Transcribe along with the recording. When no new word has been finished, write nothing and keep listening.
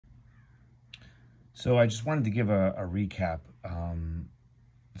So I just wanted to give a recap.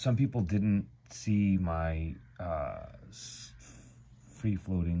 Some people didn't see my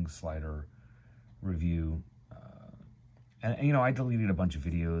free-floating slider review. And, you know, I deleted a bunch of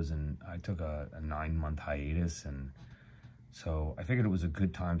videos and I took a 9-month hiatus. And so I figured it was a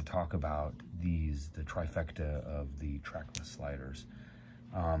good time to talk about the trifecta of the trackless sliders.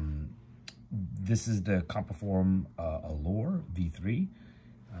 This is the CompoForm Allure V3.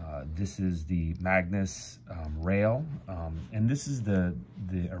 This is the Magnus rail, and this is the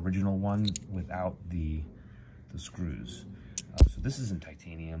original one without the screws. So this is in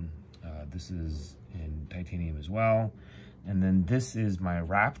titanium. This is in titanium as well. And then this is my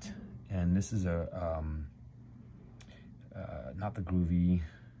Rapt, and this is a not the Groovy.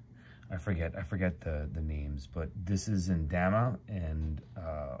 I forget the names, but this is in Dama and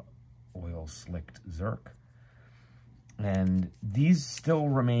oil slicked Zirc. And these still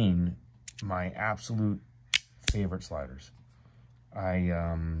remain my absolute favorite sliders. I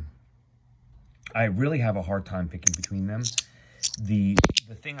really have a hard time picking between them. The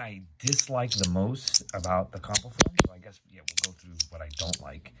thing I dislike the most about the CompoForm, so I guess, yeah, we'll go through what I don't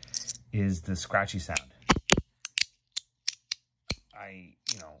like, is the scratchy sound. I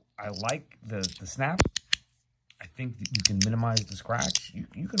like the snap. I think that you can minimize the scratch.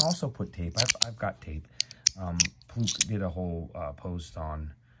 You can also put tape. I've got tape. Pluke did a whole post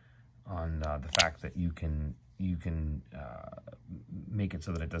on the fact that you can make it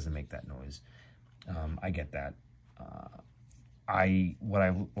so that it doesn't make that noise. I get that. What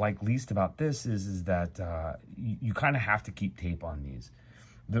I like least about this is that you kind of have to keep tape on these.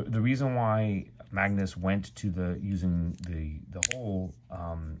 The reason why Magnus went to using the hole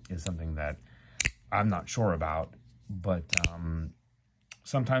is something that I'm not sure about, but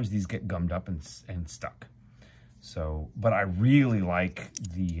sometimes these get gummed up and stuck. So, but I really like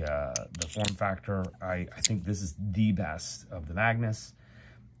the form factor. I think this is the best of the Magnus.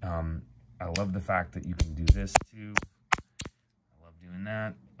 I love the fact that you can do this too. I love doing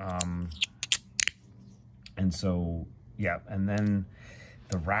that. And so, yeah, and then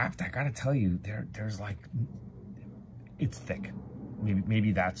the Rapt, I gotta tell you, there's like, it's thick.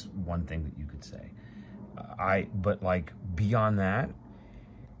 Maybe that's one thing that you could say. But like beyond that,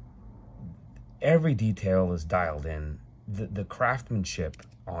 every detail is dialed in. The craftsmanship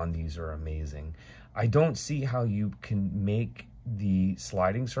on these are amazing. I don't see how you can make the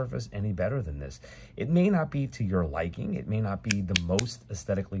sliding surface any better than this. It may not be to your liking. It may not be the most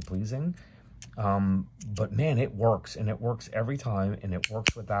aesthetically pleasing. But man, it works, and it works every time, and it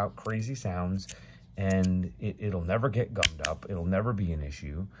works without crazy sounds, and it'll never get gummed up. It'll never be an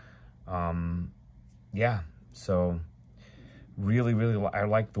issue. Yeah, so really, I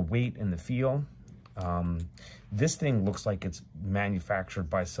like the weight and the feel. This thing looks like it's manufactured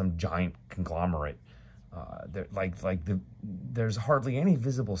by some giant conglomerate. There's hardly any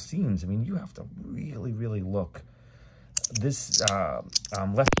visible seams. I mean, you have to really look. This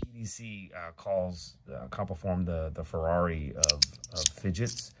Left EDC calls CompoForm the Ferrari of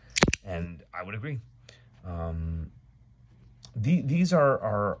fidgets, and I would agree. These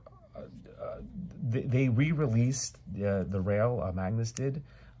are they re-released the rail Magnus did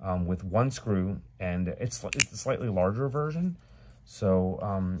with one screw, and it's a slightly larger version. So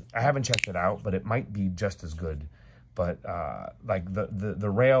I haven't checked it out, but it might be just as good. But like the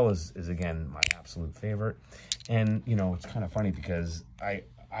rail is again my absolute favorite. And you know, it's kind of funny because I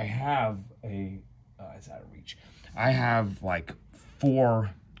have it's out of reach. I have like 4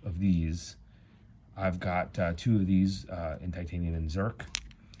 of these. I've got 2 of these in titanium and Zirc,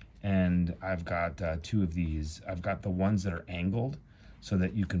 and I've got 2 of these. I've got the ones that are angled so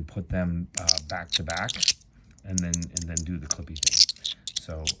that you can put them back to back, and then do the clippy thing.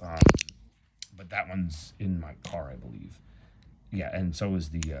 So, but that one's in my car, I believe. Yeah, and so is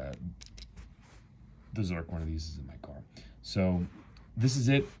the Zirc. One of these is in my car. So this is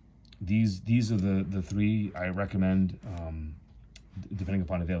it. These are the 3 I recommend, depending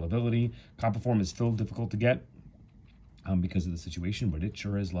upon availability. CompoForm is still difficult to get because of the situation, but it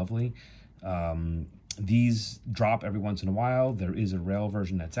sure is lovely. These drop every once in a while. There is a rail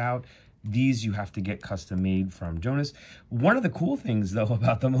version that's out. These you have to get custom made from Jonas. One of the cool things though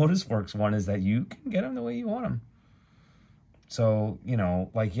about the Motorsporks one is that you can get them the way you want them. So, you know,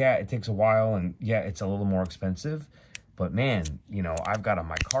 like, yeah, it takes a while, and yeah, it's a little more expensive, but man, you know, I've got a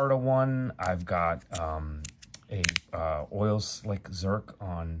micarta one. I've got a oil slick Zirc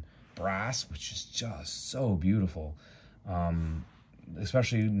on brass, which is just so beautiful.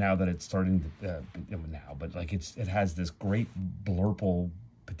 Especially now that it's starting to, but like it has this great blurple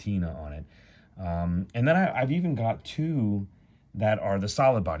patina on it. And then I've even got 2 that are the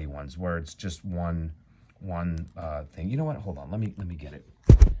solid body ones, where it's just one thing. You know what? Hold on. Let me get it.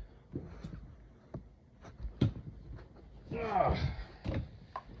 Ugh.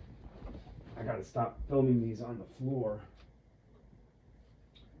 I gotta stop filming these on the floor.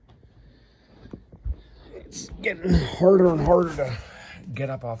 It's getting harder and harder to get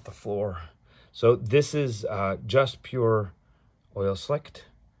up off the floor. So this is just pure oil slicked,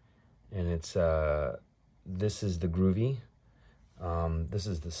 and it's this is the groovy. This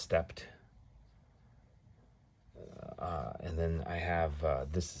is the stepped, and then I have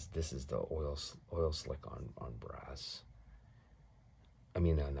this is the oil slick on brass. I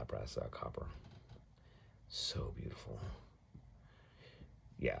mean, not brass, copper. So beautiful.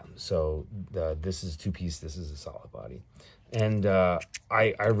 Yeah, so this is two-piece, this is a solid body. And I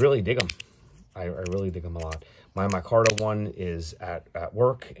really dig them. I really dig them a lot. My micarta one is at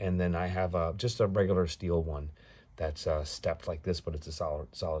work, and then I have just a regular steel one that's stepped like this, but it's a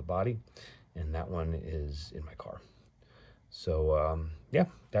solid body. And that one is in my car. So, yeah,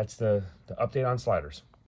 that's the update on sliders.